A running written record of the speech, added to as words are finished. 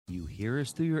hear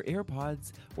us through your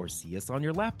AirPods or see us on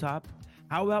your laptop,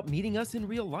 how about meeting us in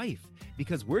real life?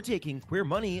 Because we're taking Queer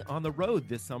Money on the road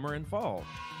this summer and fall.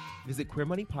 Visit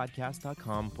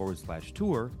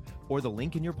queermoneypodcast.com/tour or the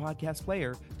link in your podcast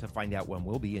player to find out when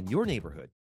we'll be in your neighborhood.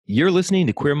 You're listening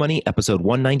to Queer Money, episode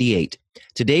 198.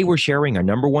 Today, we're sharing our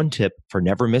number one tip for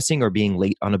never missing or being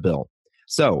late on a bill.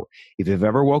 So, if you've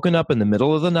ever woken up in the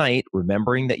middle of the night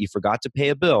remembering that you forgot to pay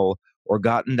a bill or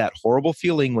gotten that horrible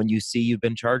feeling when you see you've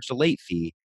been charged a late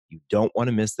fee, you don't want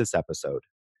to miss this episode.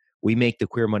 We make the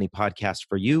Queer Money podcast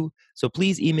for you, so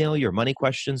please email your money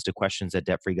questions to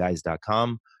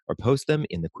questions@debtfreeguys.com or post them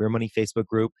in the Queer Money Facebook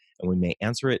group, and we may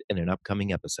answer it in an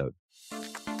upcoming episode.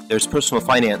 There's personal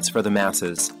finance for the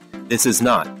masses. This is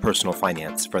not personal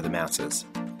finance for the masses.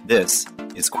 This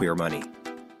is Queer Money.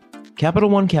 Capital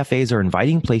One cafes are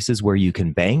inviting places where you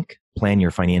can bank, plan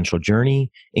your financial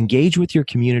journey, engage with your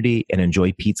community, and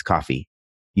enjoy Pete's coffee.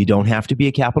 You don't have to be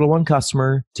a Capital One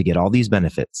customer to get all these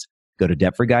benefits. Go to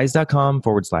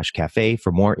debtfreeguys.com/cafe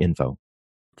for more info.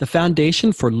 The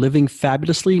foundation for living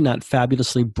fabulously, not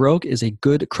fabulously broke, is a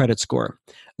good credit score.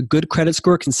 A good credit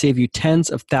score can save you tens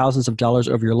of thousands of dollars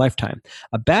over your lifetime.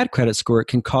 A bad credit score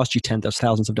can cost you tens of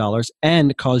thousands of dollars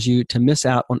and cause you to miss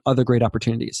out on other great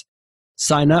opportunities.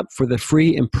 Sign up for the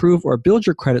free Improve or Build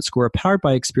Your Credit Score powered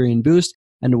by Experian Boost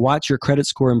and watch your credit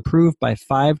score improve by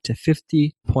 5 to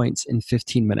 50 points in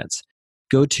 15 minutes.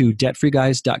 Go to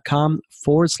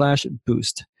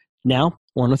debtfreeguys.com/boost. Now,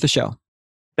 on with the show.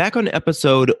 Back on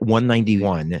episode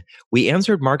 191, we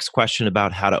answered Mark's question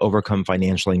about how to overcome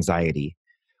financial anxiety.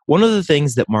 One of the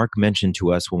things that Mark mentioned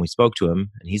to us when we spoke to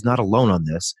him, and he's not alone on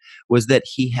this, was that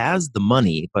he has the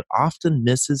money but often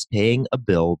misses paying a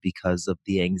bill because of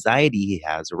the anxiety he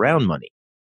has around money.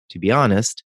 To be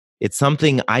honest, it's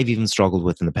something I've even struggled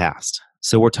with in the past.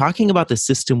 So we're talking about the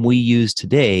system we use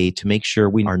today to make sure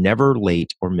we are never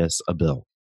late or miss a bill.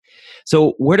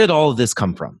 So where did all of this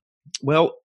come from?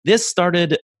 Well, this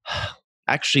started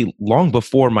actually long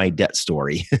before my debt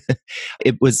story.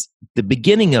 It was the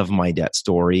beginning of my debt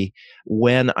story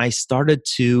when I started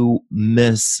to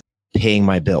miss paying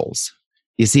my bills.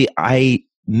 You see, I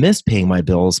missed paying my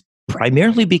bills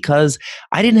primarily because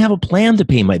I didn't have a plan to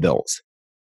pay my bills.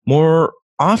 More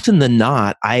often than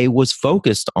not, I was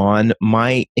focused on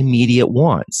my immediate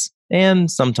wants and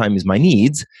sometimes my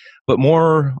needs, but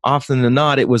more often than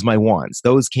not, it was my wants.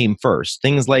 Those came first.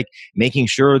 Things like making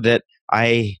sure that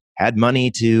I had money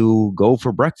to go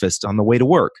for breakfast on the way to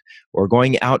work, or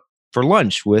going out for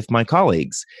lunch with my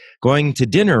colleagues, going to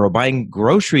dinner or buying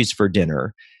groceries for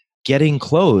dinner, getting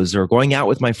clothes or going out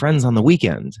with my friends on the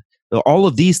weekend. All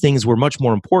of these things were much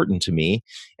more important to me.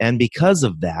 And because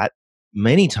of that,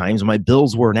 many times my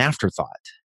bills were an afterthought.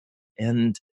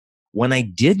 And when I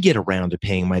did get around to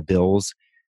paying my bills,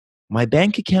 my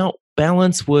bank account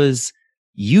balance was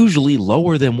usually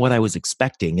lower than what I was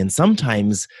expecting, and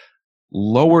sometimes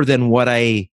lower than what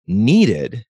I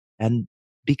needed. And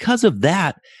because of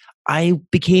that, I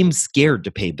became scared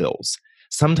to pay bills.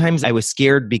 Sometimes I was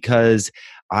scared because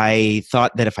I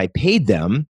thought that if I paid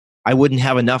them, I wouldn't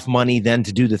have enough money then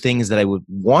to do the things that I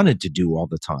wanted to do all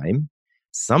the time.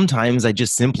 Sometimes I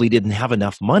just simply didn't have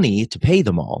enough money to pay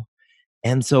them all.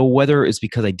 And so whether it's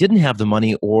because I didn't have the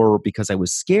money or because I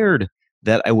was scared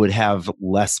that I would have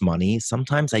less money,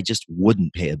 sometimes I just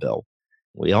wouldn't pay a bill.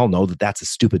 We all know that that's a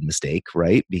stupid mistake,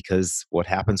 right? Because what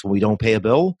happens when we don't pay a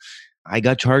bill? I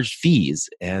got charged fees,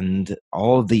 and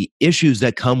all of the issues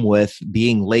that come with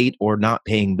being late or not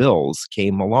paying bills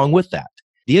came along with that.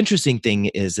 The interesting thing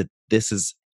is that this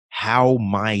is how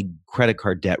my credit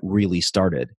card debt really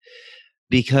started,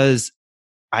 because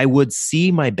I would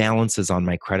see my balances on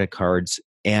my credit cards,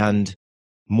 and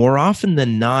more often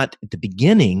than not, at the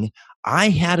beginning, I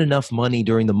had enough money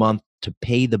during the month to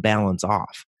pay the balance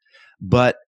off.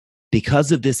 But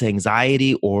because of this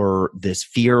anxiety or this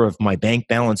fear of my bank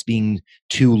balance being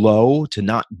too low to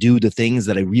not do the things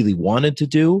that I really wanted to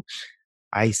do,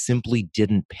 I simply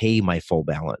didn't pay my full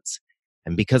balance.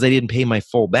 And because I didn't pay my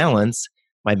full balance,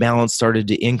 my balance started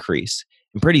to increase.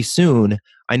 And pretty soon,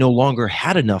 I no longer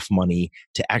had enough money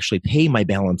to actually pay my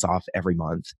balance off every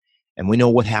month. And we know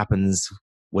what happens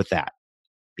with that.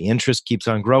 The interest keeps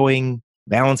on growing,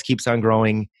 balance keeps on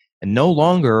growing, and no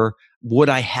longer would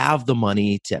I have the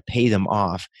money to pay them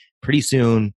off. Pretty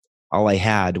soon, all I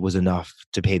had was enough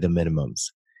to pay the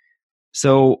minimums.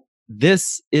 So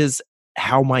this is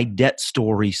how my debt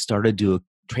story started to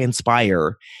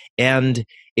transpire. And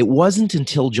it wasn't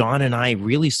until John and I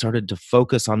really started to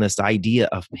focus on this idea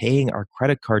of paying our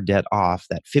credit card debt off,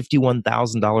 that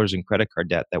 $51,000 in credit card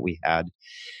debt that we had,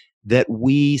 that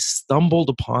we stumbled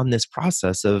upon this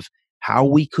process of how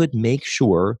we could make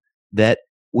sure that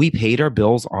we paid our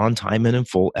bills on time and in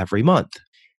full every month.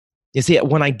 You see,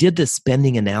 when I did this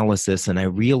spending analysis and I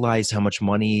realized how much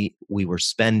money we were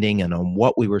spending and on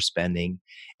what we were spending,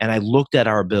 and I looked at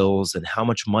our bills and how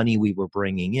much money we were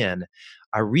bringing in,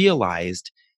 I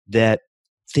realized that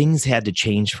things had to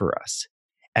change for us.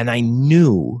 And I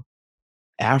knew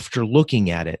after looking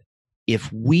at it,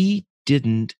 if we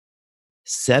didn't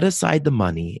set aside the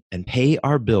money and pay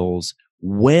our bills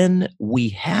when we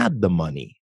had the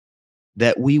money,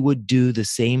 that we would do the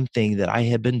same thing that I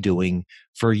had been doing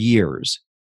for years.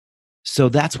 So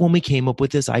that's when we came up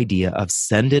with this idea of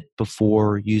send it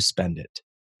before you spend it.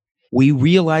 We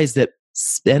realized that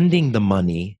spending the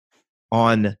money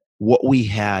on what we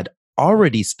had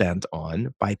already spent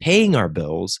on by paying our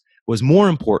bills was more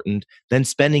important than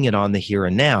spending it on the here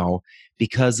and now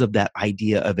because of that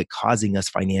idea of it causing us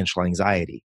financial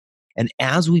anxiety. And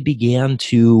as we began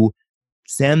to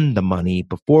send the money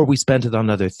before we spent it on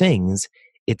other things,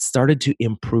 it started to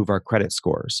improve our credit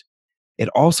scores. It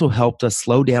also helped us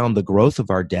slow down the growth of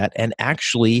our debt and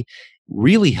actually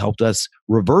really helped us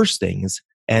reverse things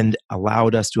and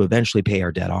allowed us to eventually pay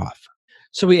our debt off.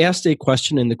 So we asked a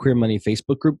question in the Queer Money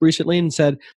Facebook group recently and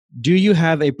said, do you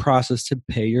have a process to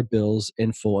pay your bills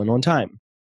in full and on time?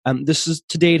 This is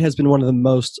to date has been one of the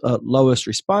most lowest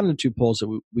responded to polls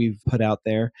that we've put out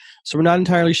there. So we're not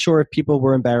entirely sure if people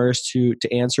were embarrassed to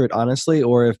answer it honestly,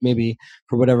 or if maybe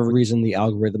for whatever reason the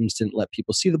algorithms didn't let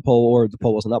people see the poll, or the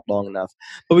poll wasn't up long enough.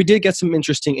 But we did get some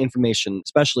interesting information,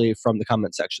 especially from the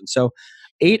comment section. So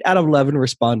 8 out of 11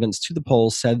 respondents to the poll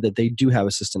said that they do have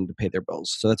a system to pay their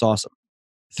bills. So that's awesome.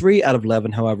 3 out of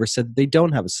 11, however, said they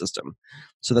don't have a system.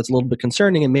 So that's a little bit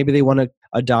concerning, and maybe they want to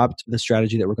adopt the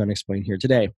strategy that we're going to explain here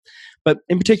today. But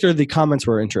in particular, the comments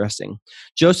were interesting.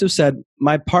 Joseph said,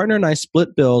 my partner and I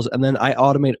split bills, and then I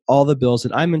automate all the bills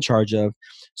that I'm in charge of,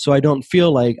 so I don't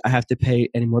feel like I have to pay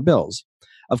any more bills.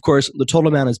 Of course, the total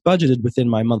amount is budgeted within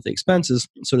my monthly expenses,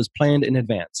 so it is planned in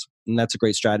advance, and that's a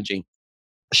great strategy.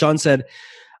 Sean said,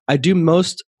 I do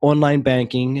most online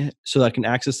banking so that I can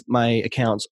access my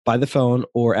accounts by the phone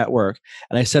or at work,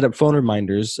 and I set up phone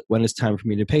reminders when it's time for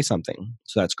me to pay something.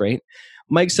 So that's great.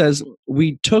 Mike says,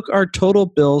 we took our total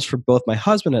bills for both my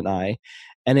husband and I,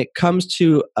 and it comes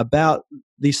to about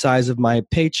the size of my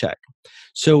paycheck.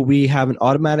 So we have an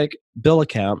automatic bill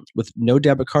account with no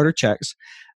debit card or checks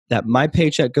that my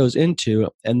paycheck goes into,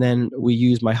 and then we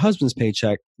use my husband's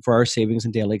paycheck for our savings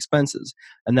and daily expenses,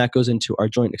 and that goes into our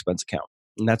joint expense account.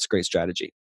 And that's a great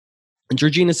strategy. And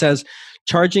Georgina says,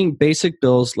 charging basic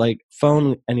bills like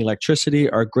phone and electricity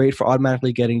are great for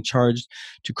automatically getting charged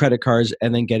to credit cards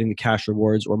and then getting the cash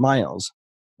rewards or miles.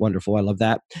 Wonderful. I love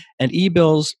that. And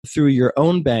e-bills through your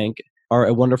own bank are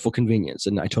a wonderful convenience,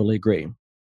 and I totally agree.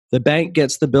 The bank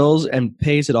gets the bills and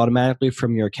pays it automatically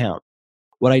from your account.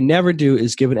 What I never do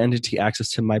is give an entity access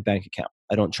to my bank account.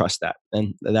 I don't trust that,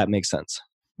 and that makes sense.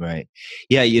 Right.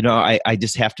 Yeah, I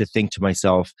just have to think to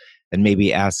myself and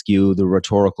maybe ask you the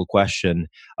rhetorical question,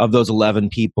 of those 11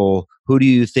 people, who do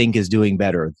you think is doing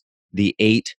better? The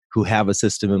 8 who have a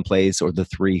system in place or the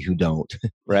 3 who don't,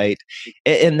 right?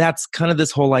 And that's kind of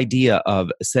this whole idea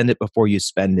of send it before you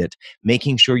spend it,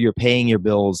 making sure you're paying your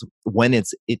bills when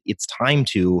it's time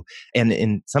to, and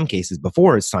in some cases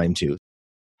before it's time to.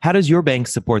 How does your bank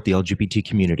support the LGBT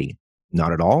community?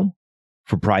 Not at all?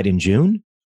 For Pride in June?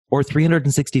 Or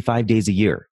 365 days a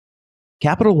year?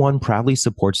 Capital One proudly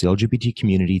supports the LGBT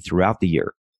community throughout the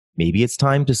year. Maybe it's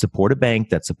time to support a bank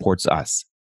that supports us.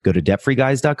 Go to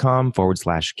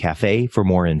debtfreeguys.com/cafe for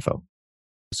more info.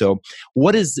 So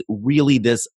what is really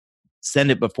this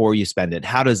send it before you spend it?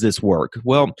 How does this work?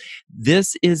 Well,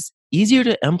 this is easier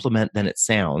to implement than it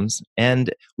sounds.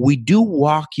 And we do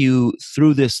walk you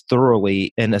through this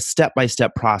thoroughly in a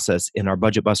step-by-step process in our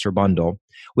Budget Buster bundle.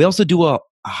 We also do a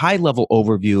high-level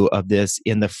overview of this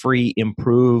in the free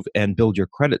Improve and Build Your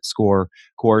Credit Score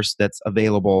course that's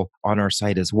available on our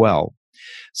site as well.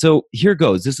 So here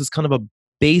goes. This is kind of a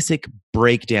basic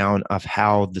breakdown of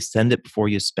how the send it before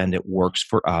you spend it works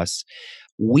for us.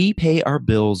 We pay our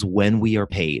bills when we are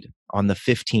paid on the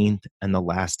 15th and the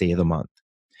last day of the month.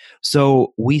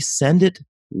 So we send it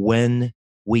when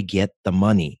we get the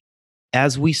money.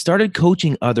 As we started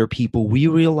coaching other people, we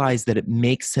realized that it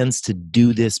makes sense to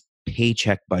do this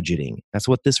paycheck budgeting. That's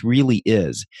what this really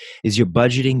is you're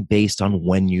budgeting based on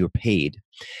when you're paid,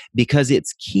 because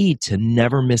it's key to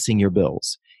never missing your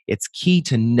bills. It's key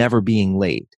to never being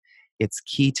late. It's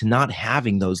key to not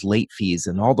having those late fees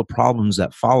and all the problems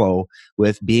that follow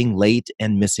with being late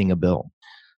and missing a bill.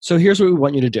 So here's what we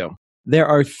want you to do. There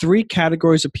are 3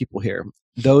 categories of people here: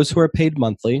 those who are paid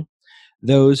monthly,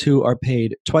 those who are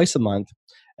paid twice a month,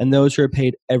 and those who are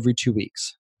paid every 2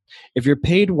 weeks. If you're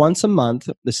paid once a month,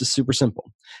 this is super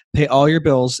simple. Pay all your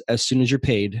bills as soon as you're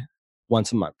paid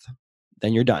once a month.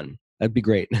 Then you're done. That'd be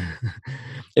great.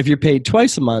 If you're paid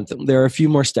twice a month, there are a few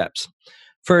more steps.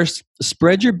 First,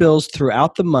 spread your bills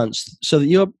throughout the month so that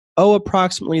you owe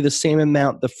approximately the same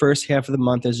amount the first half of the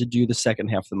month as you do the second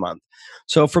half of the month.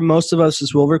 So for most of us,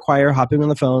 this will require hopping on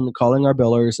the phone, calling our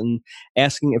billers, and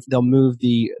asking if they'll move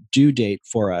the due date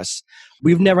for us.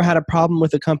 We've never had a problem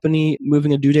with a company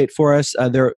moving a due date for us.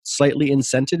 They're slightly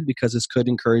incented because this could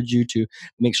encourage you to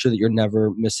make sure that you're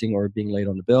never missing or being late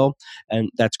on the bill, and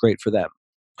that's great for them.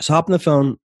 So hop on the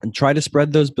phone and try to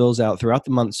spread those bills out throughout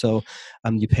the month so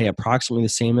you pay approximately the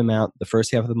same amount the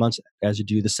first half of the month as you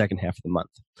do the second half of the month.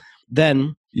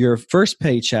 Then your first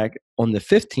paycheck on the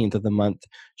 15th of the month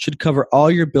should cover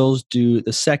all your bills due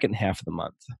the second half of the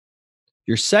month.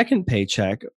 Your second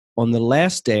paycheck on the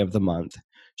last day of the month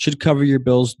should cover your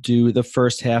bills due the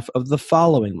first half of the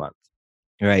following month.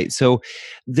 Right. So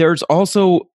there's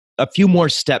also a few more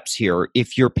steps here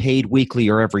if you're paid weekly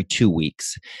or every 2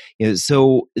 weeks.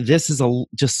 So this is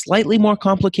just slightly more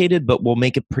complicated, but we'll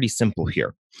make it pretty simple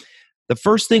here. The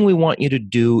first thing we want you to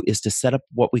do is to set up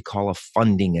what we call a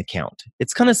funding account.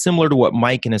 It's kind of similar to what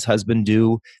Mike and his husband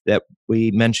do that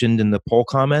we mentioned in the poll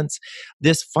comments.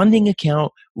 This funding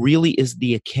account really is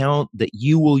the account that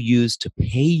you will use to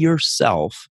pay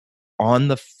yourself on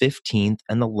the 15th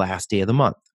and the last day of the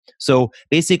month. So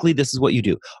basically, this is what you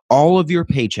do. All of your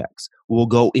paychecks will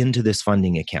go into this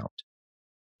funding account.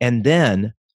 And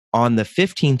then on the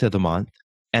 15th of the month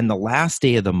and the last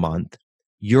day of the month,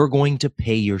 you're going to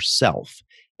pay yourself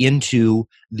into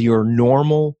your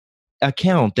normal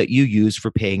account that you use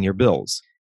for paying your bills.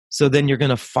 So then you're going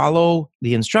to follow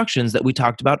the instructions that we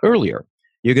talked about earlier.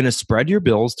 You're going to spread your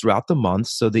bills throughout the month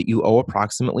so that you owe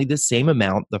approximately the same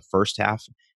amount the first half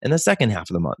and the second half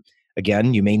of the month.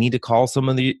 Again, you may need to call some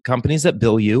of the companies that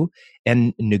bill you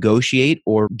and negotiate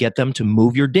or get them to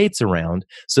move your dates around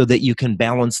so that you can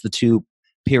balance the two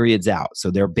periods out. So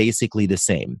they're basically the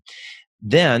same.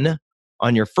 Then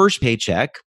on your first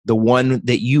paycheck, the one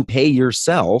that you pay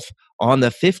yourself on the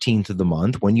 15th of the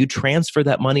month, when you transfer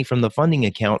that money from the funding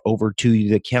account over to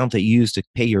the account that you use to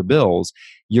pay your bills,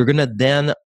 you're going to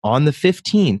then on the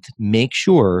 15th, make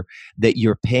sure that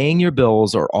you're paying your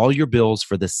bills or all your bills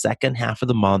for the second half of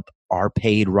the month are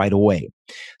paid right away.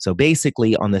 So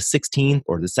basically on the 16th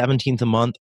or the 17th of the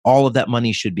month, all of that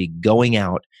money should be going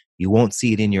out. You won't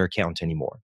see it in your account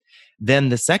anymore. Then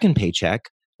the second paycheck,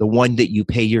 the one that you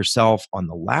pay yourself on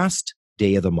the last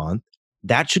day of the month,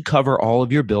 that should cover all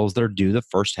of your bills that are due the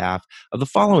first half of the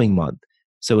following month.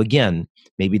 So again,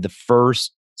 maybe the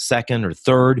first, second, or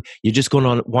third, you're just going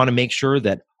to want to make sure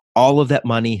that all of that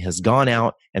money has gone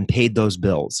out and paid those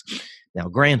bills. Now,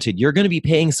 granted, you're going to be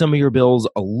paying some of your bills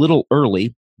a little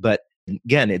early, but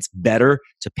again, it's better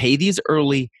to pay these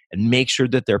early and make sure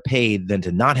that they're paid than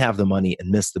to not have the money and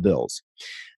miss the bills.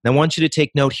 Now, I want you to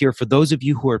take note here, for those of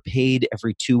you who are paid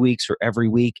every 2 weeks or every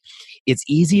week, it's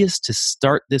easiest to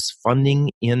start this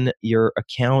funding in your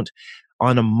account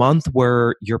on a month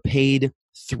where you're paid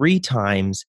 3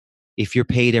 times if you're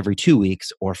paid every 2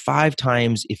 weeks, or 5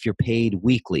 times if you're paid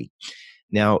weekly.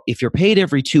 Now, if you're paid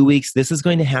every 2 weeks, this is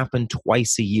going to happen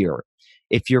twice a year.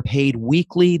 If you're paid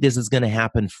weekly, this is going to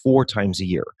happen 4 times a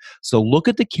year. So look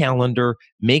at the calendar,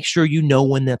 make sure you know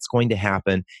when that's going to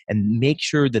happen, and make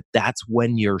sure that that's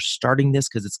when you're starting this,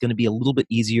 because it's going to be a little bit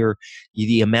easier.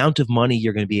 The amount of money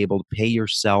you're going to be able to pay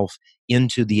yourself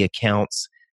into the accounts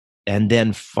and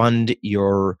then fund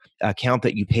your account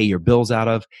that you pay your bills out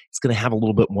of, it's going to have a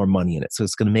little bit more money in it. So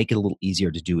it's going to make it a little easier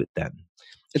to do it then.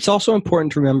 It's also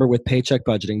important to remember with paycheck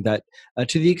budgeting that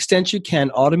to the extent you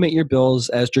can, automate your bills,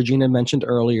 as Georgina mentioned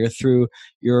earlier, through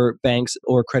your bank's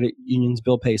or credit union's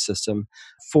bill pay system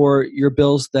for your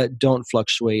bills that don't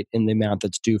fluctuate in the amount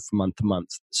that's due from month to month.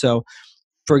 So,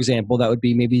 for example, that would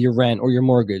be maybe your rent or your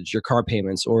mortgage, your car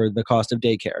payments, or the cost of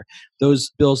daycare.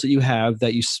 Those bills that you have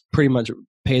that you pretty much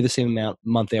pay the same amount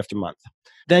month after month.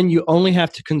 Then you only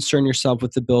have to concern yourself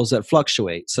with the bills that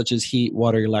fluctuate, such as heat,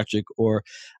 water, electric,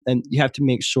 and you have to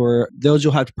make sure those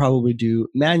you'll have to probably do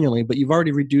manually, but you've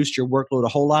already reduced your workload a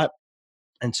whole lot.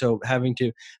 And so having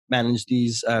to manage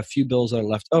these few bills that are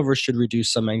left over should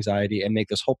reduce some anxiety and make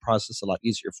this whole process a lot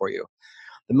easier for you.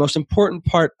 The most important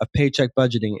part of paycheck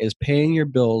budgeting is paying your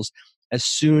bills as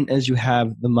soon as you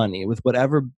have the money with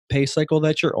whatever pay cycle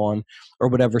that you're on or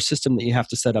whatever system that you have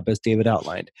to set up, as David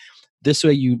outlined. This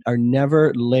way you are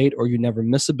never late or you never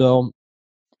miss a bill,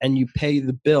 and you pay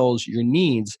the bills, your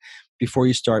needs, before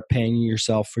you start paying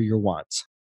yourself for your wants.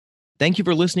 Thank you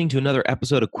for listening to another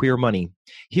episode of Queer Money.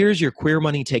 Here's your Queer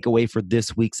Money takeaway for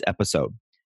this week's episode.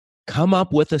 Come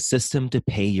up with a system to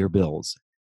pay your bills.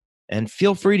 And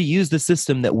feel free to use the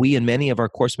system that we and many of our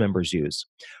course members use.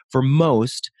 For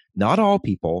most, not all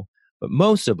people, but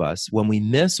most of us, when we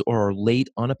miss or are late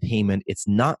on a payment, it's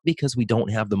not because we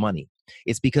don't have the money.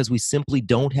 It's because we simply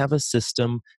don't have a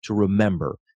system to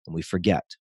remember and we forget.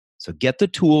 So get the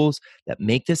tools that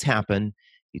make this happen.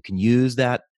 You can use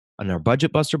that on our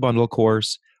Budget Buster Bundle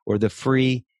course or the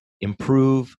free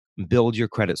Improve and Build Your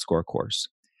Credit Score course.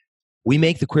 We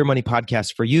make the Queer Money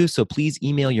podcast for you, so please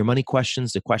email your money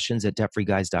questions to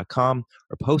questions@debtfreeguys.com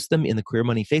or post them in the Queer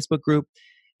Money Facebook group,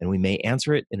 and we may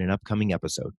answer it in an upcoming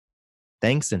episode.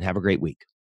 Thanks and have a great week.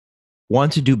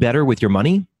 Want to do better with your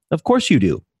money? Of course you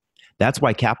do. That's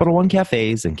why Capital One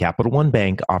Cafes and Capital One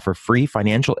Bank offer free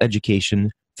financial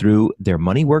education through their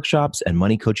money workshops and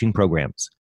money coaching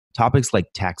programs. Topics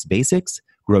like tax basics,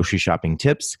 grocery shopping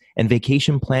tips, and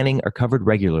vacation planning are covered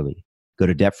regularly. Go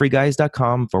to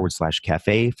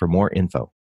debtfreeguys.com/cafe for more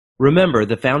info. Remember,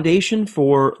 the foundation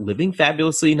for living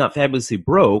fabulously, not fabulously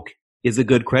broke is a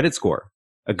good credit score.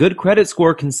 A good credit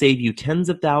score can save you tens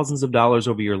of thousands of dollars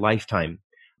over your lifetime.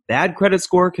 Bad credit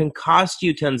score can cost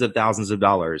you tens of thousands of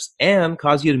dollars and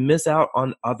cause you to miss out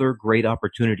on other great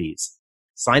opportunities.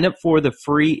 Sign up for the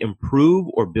free Improve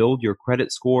or Build Your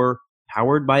Credit Score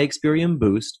powered by Experian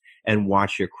Boost and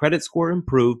watch your credit score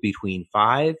improve between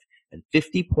 5 and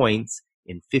 50 points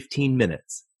in 15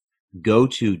 minutes. Go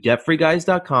to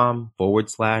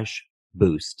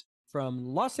debtfreeguys.com/boost. From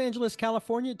Los Angeles,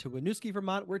 California to Winooski,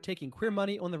 Vermont, we're taking Queer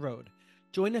Money on the road.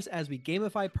 Join us as we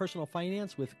gamify personal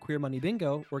finance with Queer Money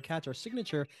Bingo, or catch our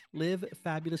signature Live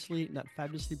Fabulously, Not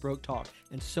Fabulously Broke talk,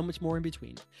 and so much more in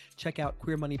between. Check out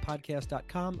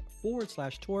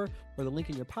queermoneypodcast.com/tour or the link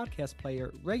in your podcast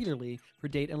player regularly for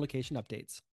date and location updates.